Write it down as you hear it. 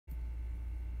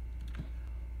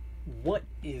What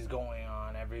is going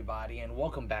on, everybody, and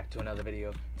welcome back to another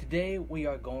video. Today we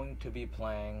are going to be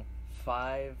playing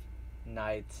Five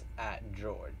Nights at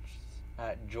George's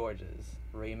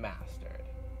Remastered.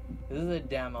 This is a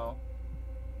demo,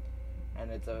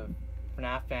 and it's a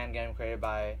FNAF fan game created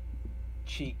by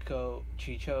Chico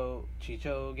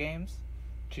Games,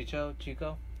 Chico,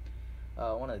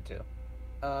 one of the two.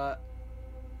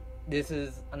 This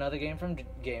is another game from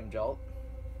Game Jolt.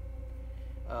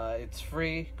 It's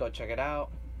free. Go check it out.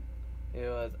 It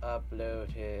was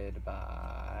uploaded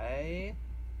by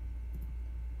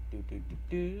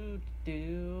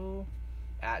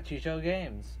at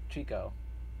Chico.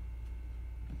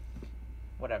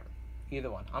 Whatever.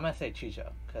 Either one. I'm gonna say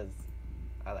Chicho because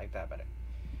I like that better.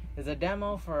 It's a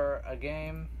demo for a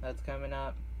game that's coming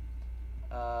up.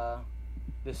 The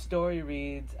story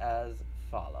reads as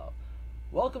follows.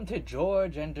 Welcome to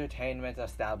George Entertainment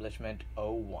Establishment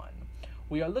 01.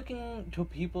 We are looking to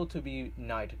people to be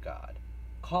night god.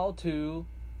 Call to ...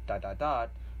 to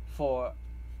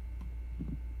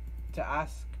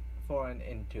ask for an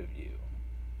interview.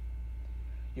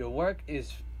 Your work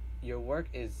is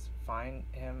find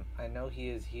him. I know he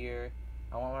is here.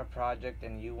 I want my project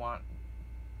and you want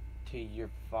to your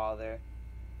father.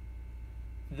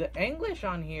 The English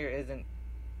on here isn't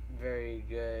very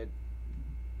good.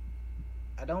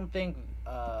 I don't think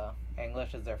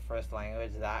English is their first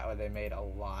language, that or they made a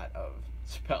lot of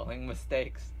spelling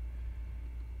mistakes.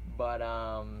 But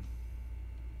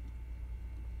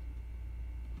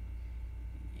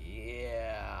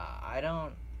yeah,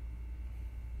 Tom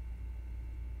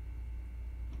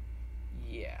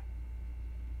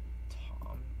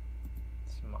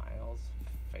Smiles,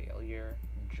 Failure,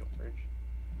 George.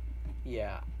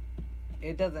 Yeah,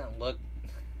 it doesn't look,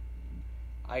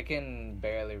 I can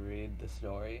barely read the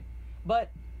story, but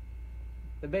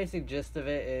the basic gist of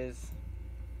it is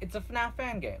it's a FNAF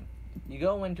fan game. You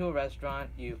go into a restaurant,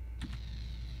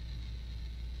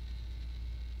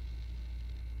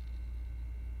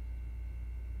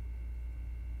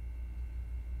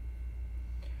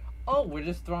 oh, we're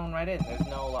just thrown right in. There's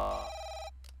no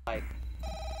like,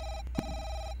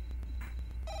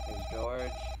 there's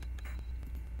George.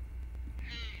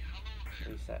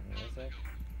 Reset music.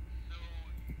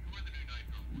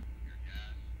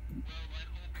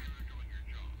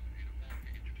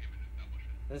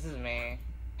 This is me.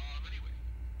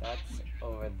 That's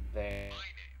over there.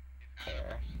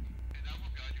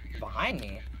 Behind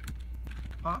me?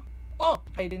 Huh? Oh!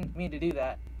 I didn't mean to do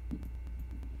that.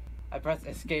 I pressed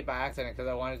escape by accident because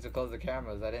I wanted to close the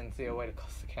cameras. I didn't see a way to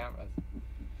close the cameras.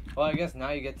 Well, I guess now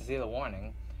you get to see the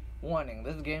warning. Warning,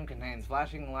 this game contains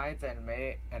flashing lights and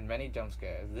many jump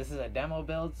scares. This is a demo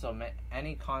build, so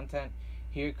any content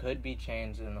here could be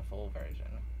changed in the full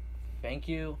version. Thank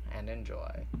you and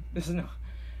enjoy. This is no...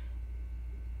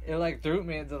 It like threw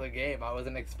me into the game. I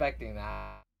wasn't expecting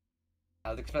that. I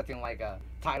was expecting like a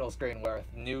title screen where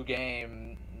new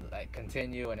game, like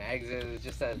continue and exit. It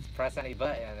just says press any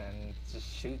button and it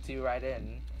just shoots you right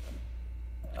in.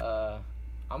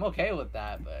 I'm okay with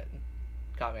that, but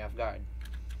caught me off guard.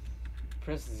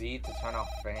 Press Z to turn off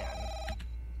fan.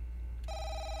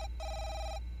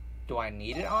 Do I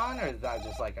need it on, or is that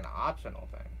just like an optional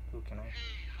thing? Who can I?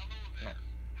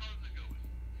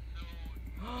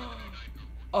 No.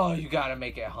 Oh, you gotta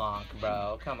make it honk,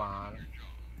 bro. Come on.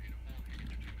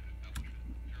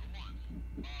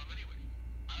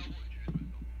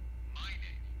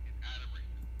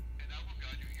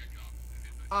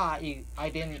 I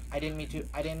didn't mean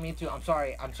to. I'm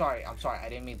sorry. I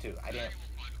didn't mean to.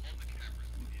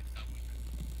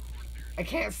 I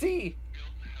can't see.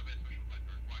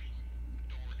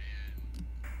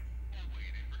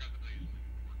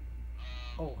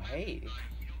 Oh, hey.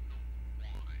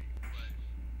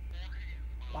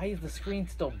 Why is the screen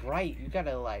still bright? You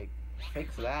gotta, like,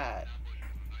 fix that.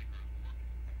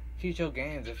 Chicho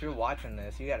Games, if you're watching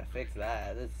this, you gotta fix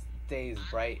that. This stays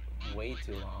bright way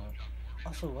too long.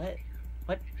 Also, what?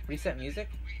 What? Reset music?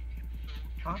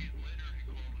 Huh?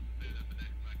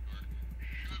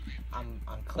 I'm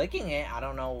clicking it. I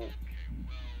don't know.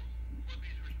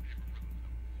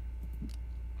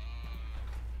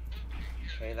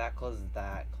 Okay, that closes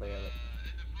that, clearly.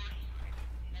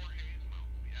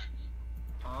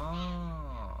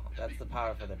 Oh, that's the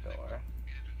power for the door.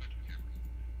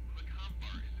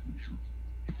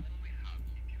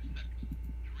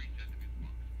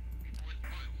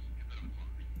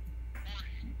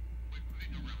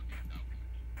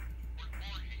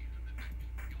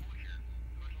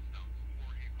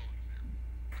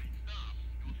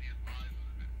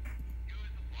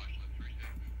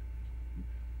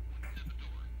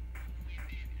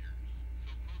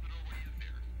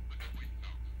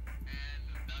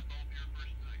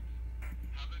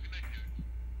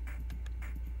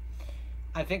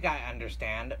 I think I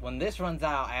understand. When this runs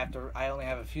out, I only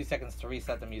have a few seconds to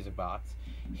reset the music box.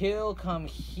 He'll come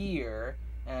here,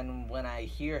 and when I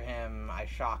hear him, I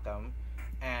shock him,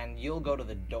 and you'll go to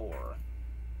the door.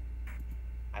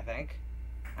 I think.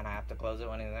 And I have to close it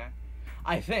when he's there.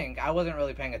 I think. I wasn't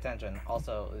really paying attention.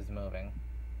 Also, is moving.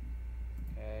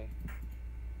 Okay.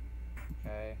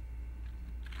 Okay.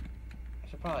 I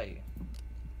should probably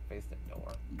face the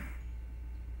door.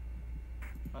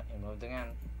 Oh, he moved again.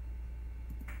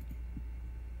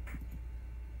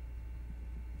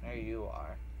 There you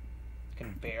are. I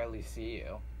can barely see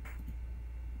you.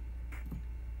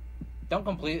 Don't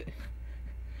complete...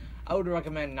 I would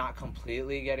recommend not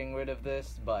completely getting rid of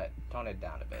this, but tone it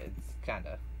down a bit. It's kind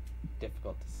of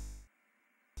difficult to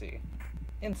see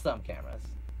in some cameras.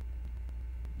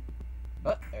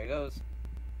 Oh, there he goes.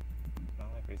 No,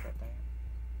 I reset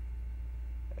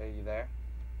that. Are you there?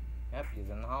 Yep, he's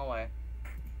in the hallway.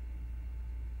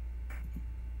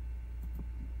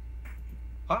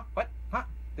 Huh? What? Huh?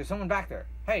 There's someone back there.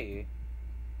 Hey.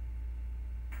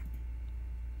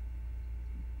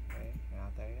 Okay, you're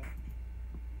not there yet?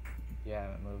 You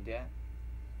haven't moved yet?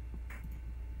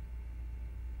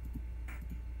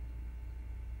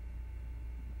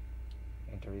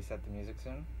 Need to reset the music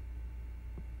soon?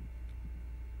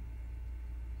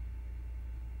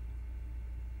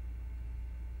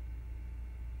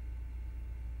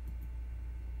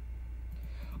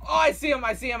 Oh, I see him!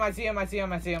 I see him! I see him! I see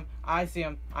him! I see him! I see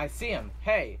him! I see him!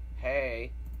 Hey!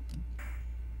 Hey!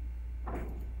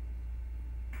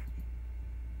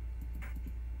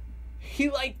 He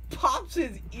like pops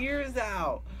his ears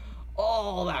out!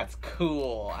 Oh, that's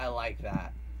cool! I like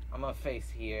that. I'm gonna face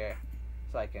here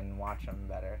so I can watch him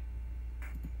better.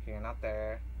 Okay, you're not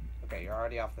there. Okay, you're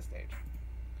already off the stage.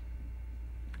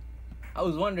 I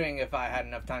was wondering if I had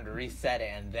enough time to reset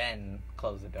it and then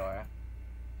close the door.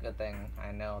 Good thing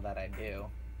I know that I do.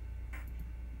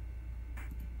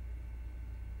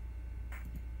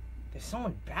 There's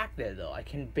someone back there though. I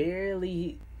can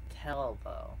barely tell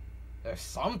though. There's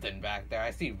something back there. I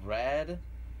see red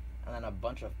and then a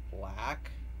bunch of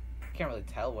black. Can't really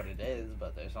tell what it is,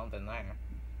 but there's something there.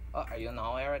 Oh, are you in the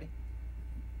hallway already?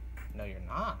 No, you're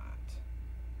not.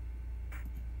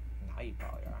 Now you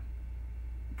probably are.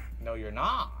 No, you're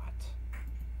not.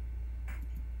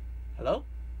 Hello?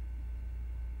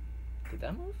 Did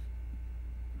that move?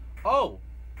 Oh!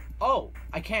 Oh!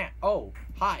 I can't. Oh!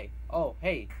 Hi! Oh,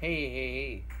 hey! Hey, hey,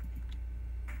 hey.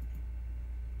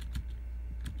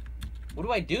 What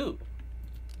do I do?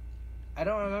 I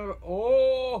don't remember.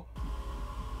 Oh!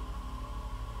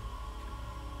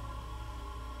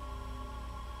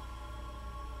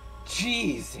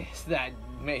 Jesus, that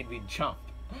made me jump.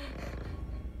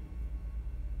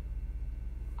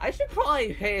 I should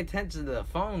probably pay attention to the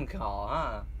phone call,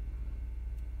 huh?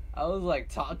 I was like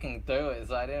talking through it,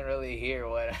 so I didn't really hear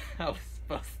what I was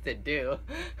supposed to do.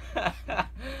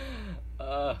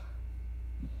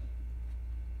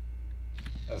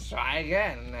 Let's try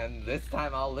again, and this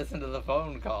time I'll listen to the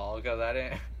phone call because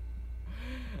I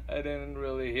didn't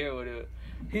really hear what it.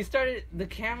 He started the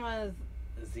camera's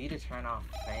Z to turn off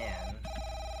fan.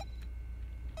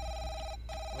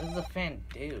 What does the fan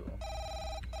do?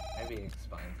 Maybe he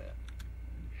explains it.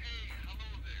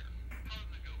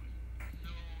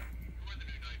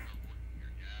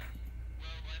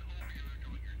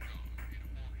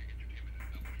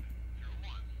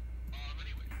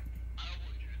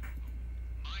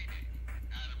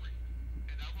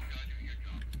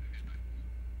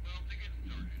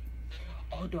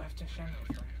 Oh, do I have to share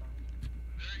my phone?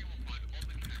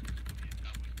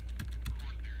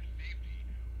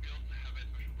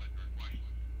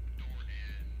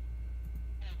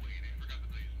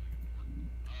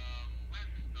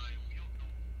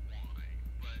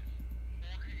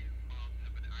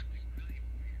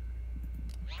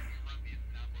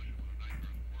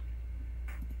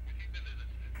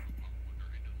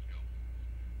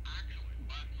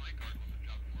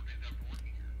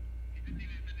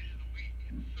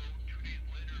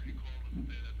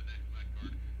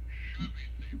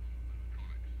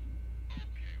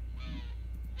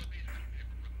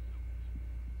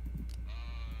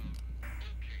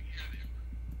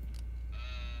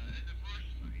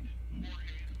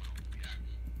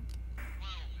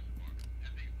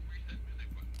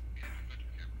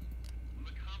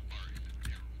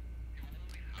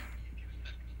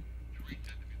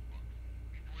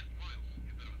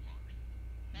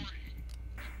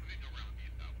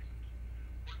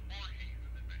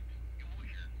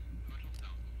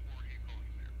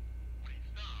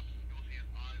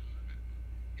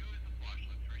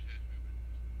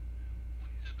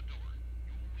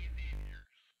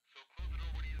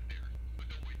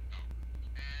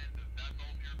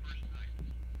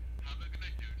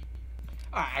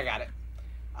 Alright, I got it.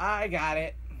 I got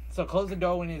it. So close the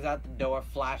door when he's at the door,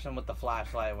 flash him with the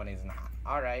flashlight when he's not.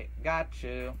 Alright, got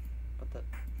you. But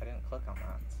I didn't click on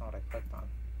that. That's not what I clicked on.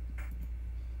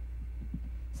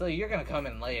 So you're gonna come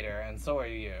in later, and so are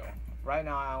you. Right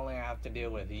now I only have to deal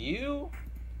with you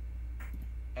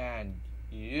and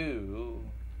you.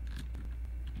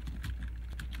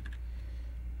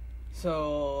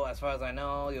 So as far as I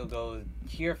know, you'll go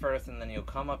here first and then you'll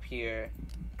come up here.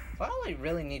 So I only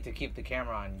really need to keep the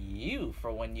camera on you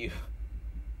for when you...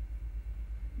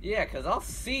 Yeah, because I'll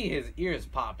see his ears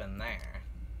pop in there.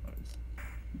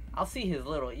 I'll see his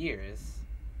little ears.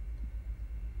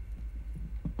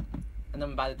 And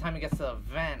then by the time he gets to the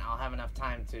vent, I'll have enough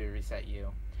time to reset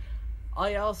you.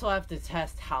 I also have to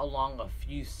test how long a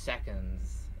few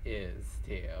seconds is,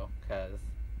 too. Because...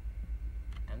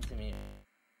 And to mute.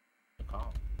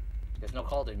 Call. There's no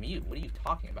call to mute. What are you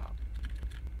talking about?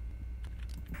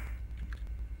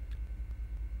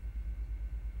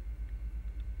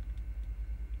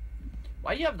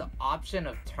 Why do you have the option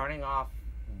of turning off?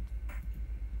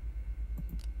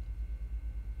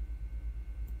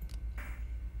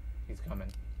 He's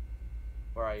coming.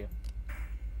 Where are you?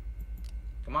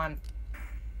 Come on.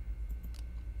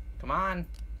 Come on.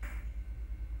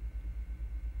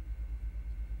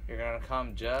 You're gonna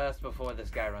come just before this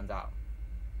guy runs out.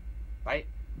 Right?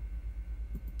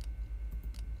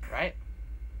 Right?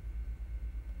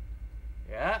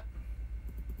 Yeah.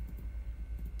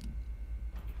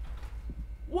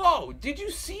 Whoa! Did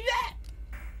you see that?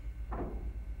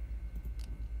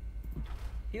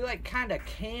 He like kinda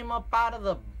came up out of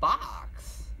the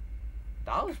box.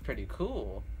 That was pretty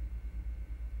cool.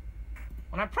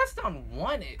 When I pressed on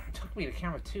 1, it took me to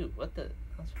camera 2. What the?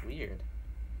 That's weird.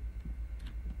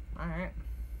 Alright.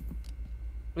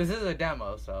 This is a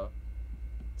demo, so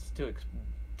it's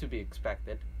to be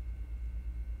expected.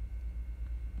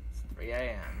 It's 3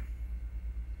 a.m.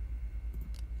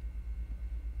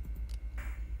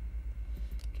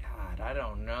 God, I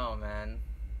don't know, man.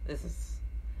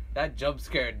 That jump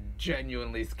scare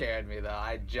genuinely scared me, though.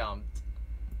 I jumped.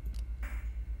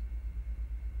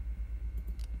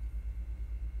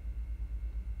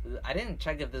 I didn't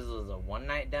check if this was a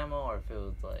 1-night demo or if it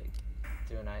was like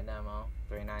 2-night demo,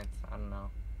 3 nights, I don't know.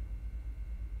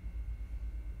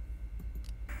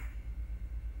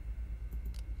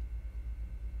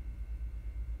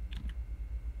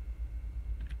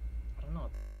 I don't know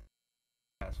what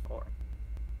that's for.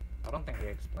 I don't think they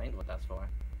explained what that's for.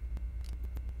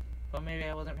 But maybe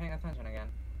I wasn't paying attention again.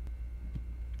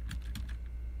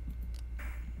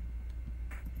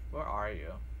 Where are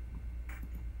you?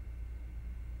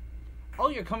 Oh,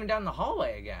 you're coming down the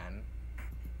hallway again.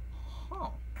 Huh.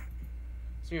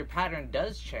 So your pattern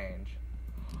does change.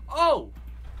 Oh!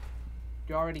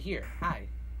 You're already here. Hi.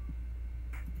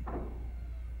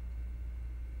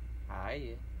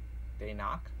 Hi. Did he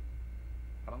knock?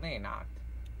 I don't think he knocked.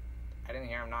 I didn't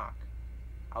hear him knock.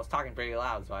 I was talking pretty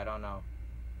loud, so I don't know.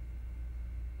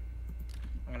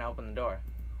 I'm gonna open the door.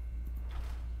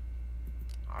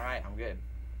 Alright, I'm good.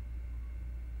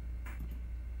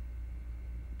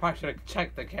 Probably should have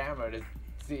checked the camera to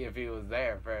see if he was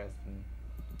there first.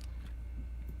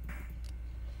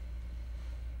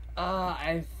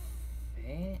 I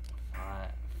think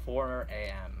 4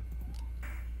 a.m.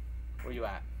 Where you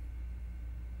at?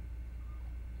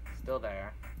 Still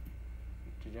there.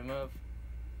 Did you move?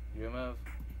 You move?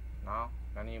 No?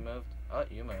 None of you moved? Oh,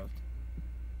 you moved.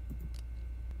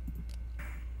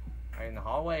 Are you in the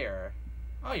hallway or?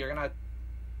 Oh, you're gonna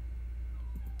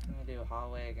do a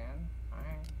hallway again?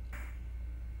 Alright.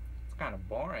 It's kind of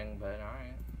boring, but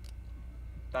alright.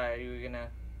 Thought you were gonna...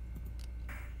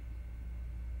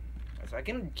 So I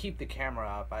can keep the camera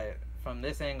up. From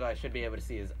this angle, I should be able to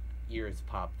see his ears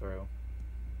pop through.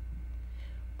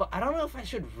 But I don't know if I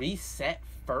should reset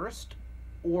first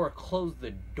or close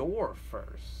the door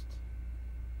first.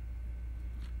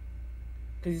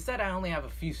 Because he said I only have a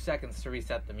few seconds to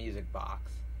reset the music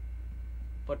box.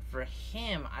 But for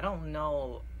him, I don't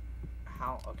know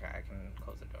how... Okay, I can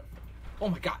close the door. Oh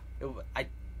my god! I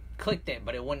clicked it,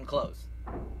 but it wouldn't close.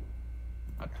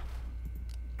 Okay.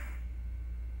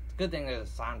 It's a good thing there's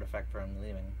a sound effect for him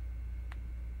leaving.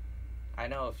 I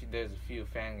know there's a few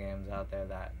fan games out there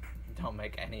that don't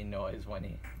make any noise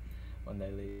when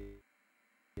they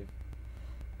leave.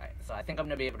 Alright, so I think I'm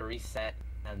going to be able to reset,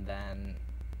 and then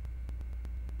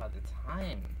by the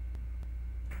time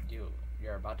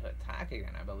you're about to attack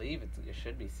again, I believe it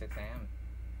should be 6 a.m.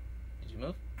 Did you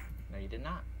move? No, you did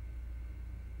not.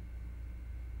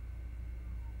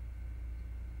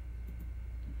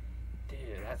 Dude,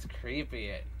 that's creepy.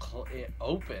 It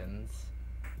opens.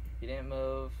 You didn't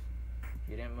move.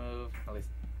 You didn't move. At least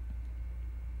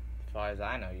As far as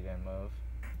I know, you didn't move.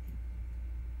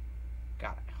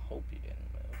 God, I hope you didn't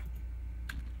move.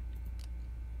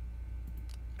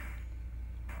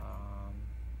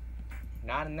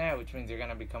 Not in there, which means you're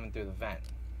gonna be coming through the vent.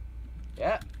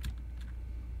 Yep.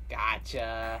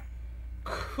 Gotcha.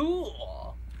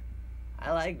 Cool.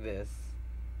 I like this.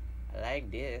 I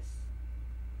like this.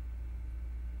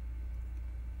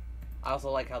 I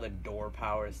also like how the door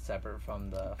power is separate from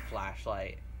the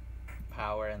flashlight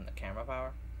power and the camera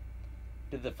power.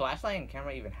 Did the flashlight and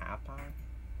camera even have power?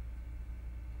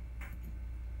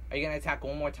 Are you gonna attack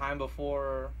one more time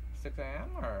before 6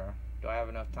 a.m. or do I have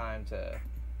enough time to...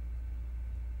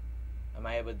 Am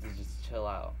I able to just chill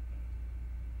out?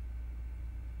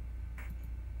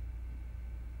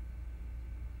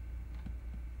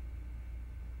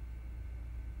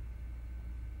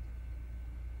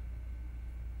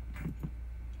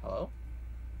 Hello?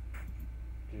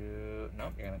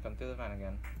 Nope, you're gonna come through the vent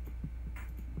again.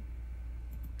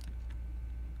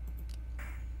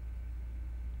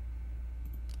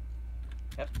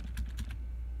 Yep.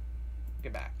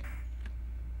 Get back.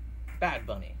 Bad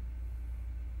Bunny.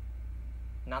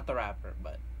 Not the rapper,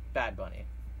 but Bad Bunny.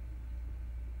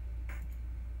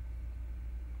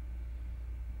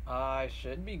 I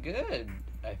should be good,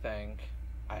 I think.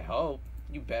 I hope.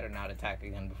 You better not attack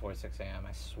again before 6 a.m.,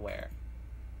 I swear.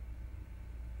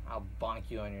 I'll bonk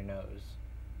you on your nose.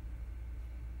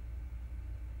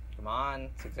 Come on,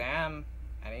 6 a.m.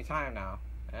 Any time now.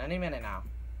 Any minute now.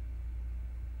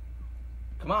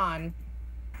 Come on.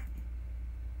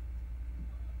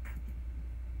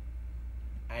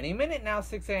 Any minute now,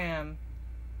 6 a.m.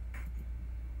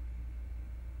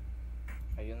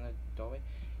 Are you in the doorway?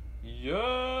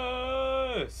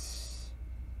 Yes!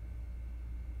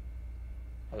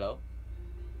 Hello?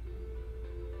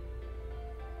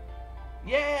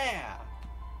 Yeah!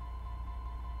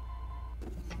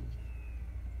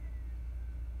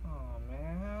 Oh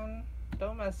man.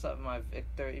 Don't mess up my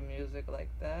victory music like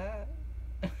that.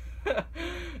 That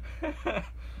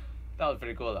was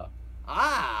pretty cool though.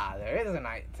 Ah, there is a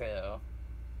night too.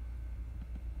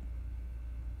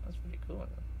 That's pretty cool.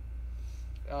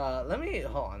 Let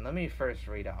me first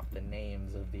read off the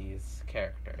names of these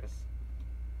characters.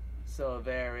 So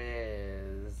there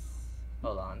is,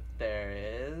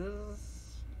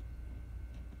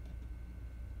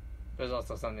 there's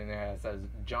also something there that says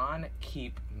John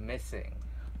Keep Missing.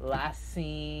 Last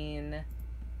seen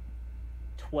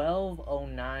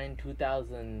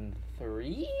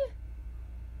 12/09/2003.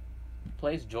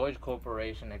 Place George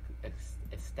Corporation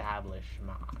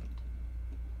establishment.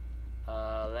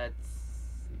 Let's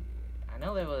see. I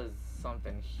know there was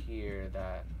something here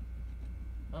that.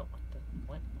 Oh,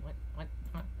 what?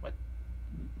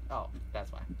 Oh,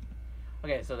 that's why.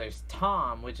 Okay, so there's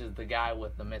Tom, which is the guy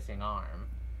with the missing arm,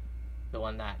 the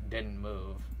one that didn't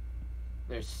move.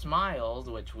 There's Smiles,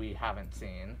 which we haven't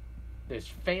seen. There's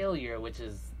Failure, which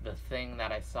is the thing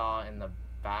that I saw in the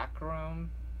back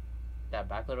room, that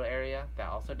back little area that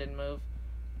also didn't move.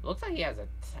 It looks like it has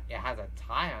a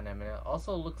tie on him, and it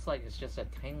also looks like it's just a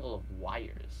tangle of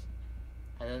wires.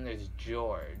 And then there's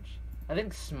George. I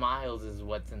think Smiles is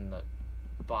what's in the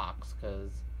box,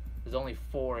 because there's only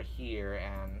 4 here,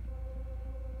 and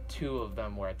 2 of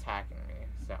them were attacking me,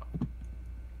 so.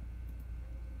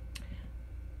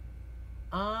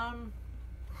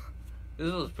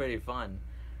 This was pretty fun.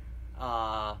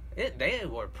 They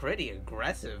were pretty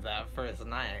aggressive that first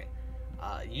night.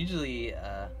 Usually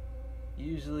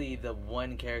the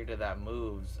one character that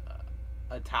moves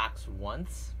attacks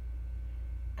once,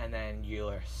 and then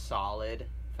you're solid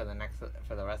for the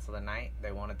rest of the night.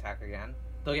 They won't attack again.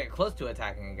 They'll get close to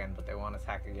attacking again, but they won't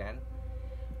attack again.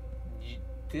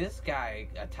 This guy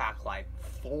attacked like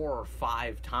 4 or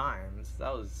 5 times.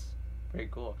 That was pretty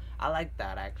cool. I like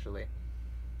that actually.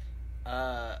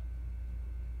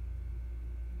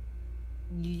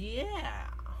 Yeah.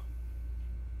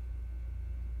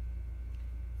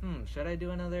 Should I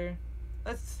do another?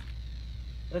 Let's.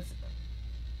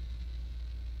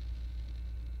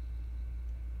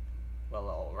 Well,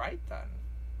 all right then.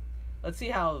 Let's see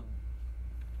how.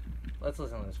 Let's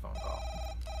listen to this phone call.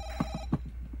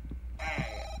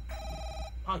 Hey.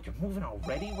 Oh, you're moving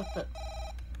already? What the?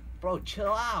 Bro,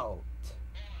 chill out.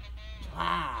 Chill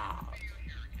out.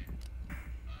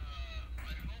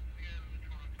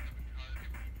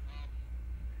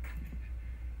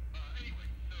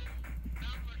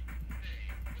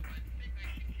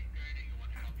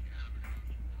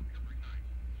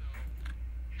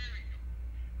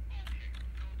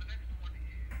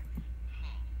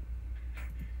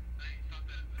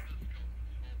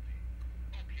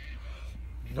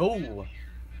 No.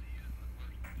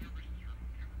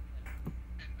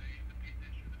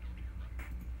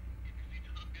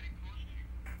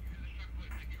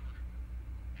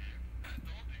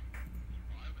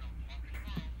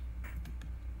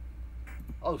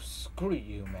 Oh, screw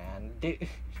you, man.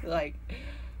 Like,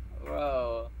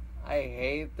 bro, I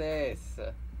hate this.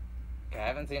 Okay, I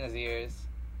haven't seen his ears.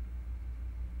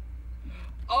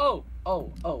 Oh,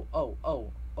 oh, oh, oh,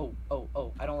 oh, oh, oh,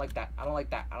 oh. I don't like that. I don't like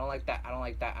that. I don't like that. I don't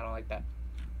like that. I don't like that.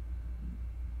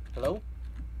 Hello?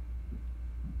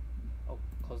 Oh,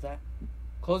 close that.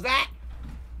 Close that!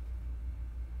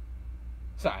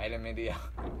 Sorry, I didn't mean to yell.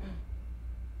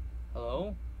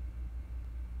 Hello?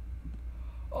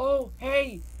 Oh,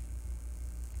 hey!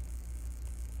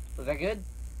 Was that good?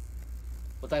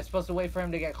 Was I supposed to wait for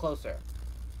him to get closer?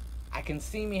 I can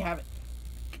see me having...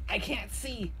 I can't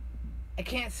see! I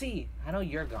can't see! I know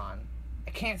you're gone.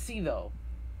 I can't see, though.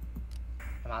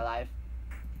 Am I alive?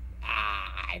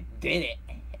 Ah, I did it!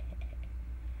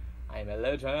 I'm a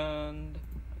legend.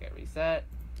 Okay, reset.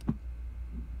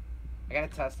 I gotta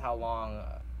test how long...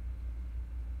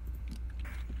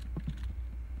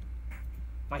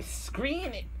 My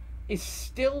screen is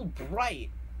still bright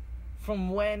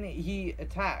from when he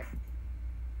attacked.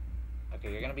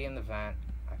 Okay, you're gonna be in the vent,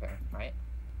 I think, right?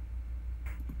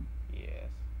 Yes.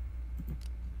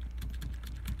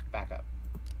 Back up.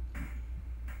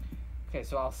 Okay,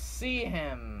 so I'll see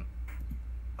him.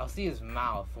 I'll see his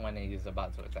mouth when he's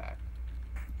about to attack.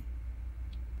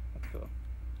 That's cool.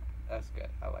 That's good.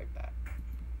 I like that.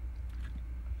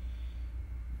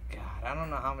 God, I don't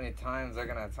know how many times they're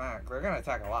gonna attack. They're gonna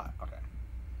attack a lot. Okay.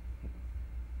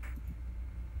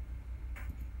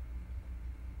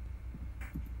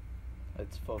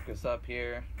 Let's focus up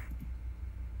here.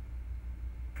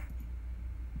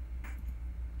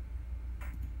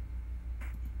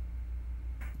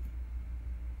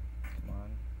 Come on.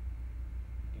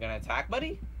 You gonna attack,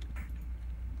 buddy?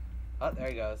 Oh, there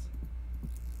he goes.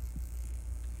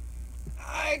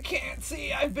 I can't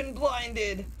see. I've been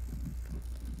blinded.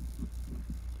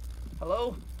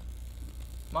 Hello?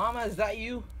 Mama, is that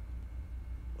you?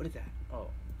 What is that?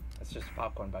 Oh, that's just a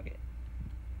popcorn bucket.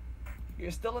 You're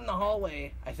still in the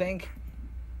hallway, I think.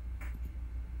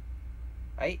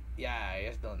 Right? Yeah,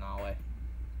 you're still in the hallway.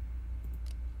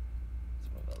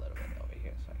 Let's move a little bit over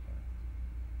here so I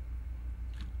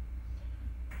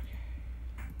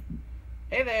can...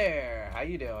 Hey there! How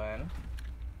you doing?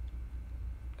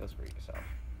 Go screw yourself.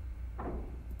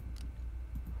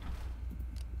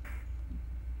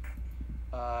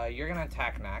 You're gonna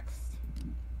attack next.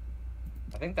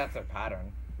 I think that's their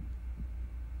pattern.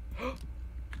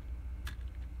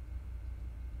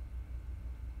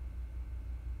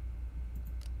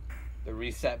 The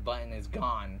reset button is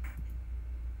gone.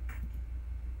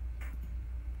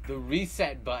 The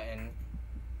reset button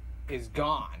is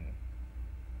gone.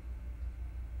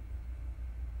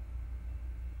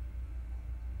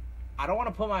 I don't want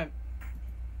to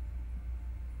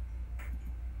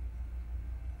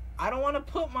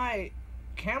put my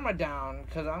camera down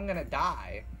because I'm gonna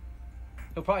die.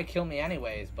 He'll probably kill me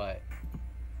anyways, but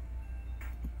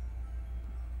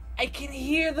I can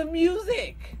hear the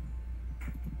music.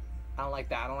 I don't like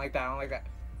that. I don't like that. I don't like that.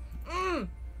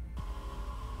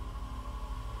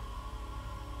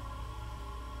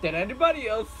 Did anybody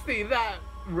else see that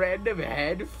random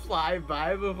head fly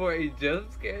by before he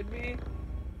jump scared me?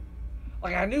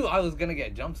 Like, I knew I was gonna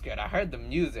get jump scared. I heard the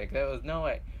music. There was no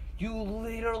way. You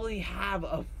literally have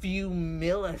a few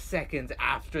milliseconds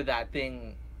after that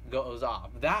thing goes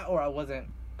off. That, or I wasn't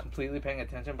completely paying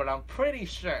attention, but I'm pretty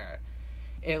sure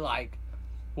it, like,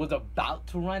 was about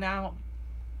to run out.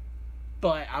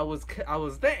 But I was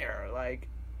there, like,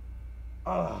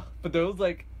 but there was,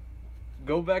 like,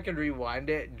 go back and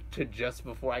rewind it to just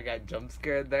before I got jump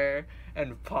scared there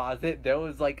and pause it. There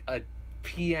was, like, a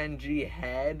PNG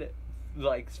head,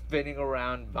 like, spinning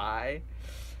around by.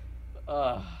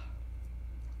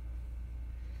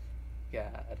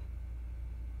 God.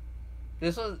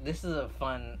 This is a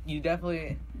fun,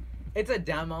 it's a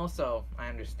demo, so I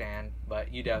understand,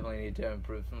 but you definitely need to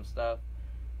improve some stuff.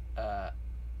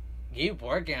 Keep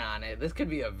working on it. This could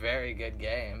be a very good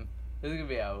game. This could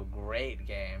be a great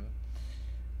game.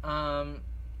 But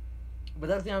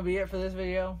that's gonna be it for this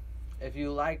video. If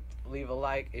you liked, leave a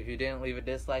like. If you didn't, leave a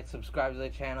dislike. Subscribe to the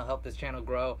channel. Help this channel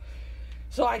grow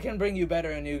so I can bring you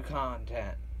better and new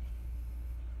content.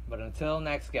 But until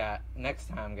next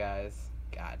time, guys.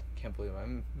 God, can't believe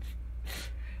I'm...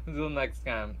 Until next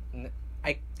time.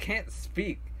 I can't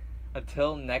speak.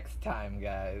 Until next time,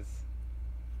 guys.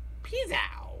 Peace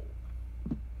out.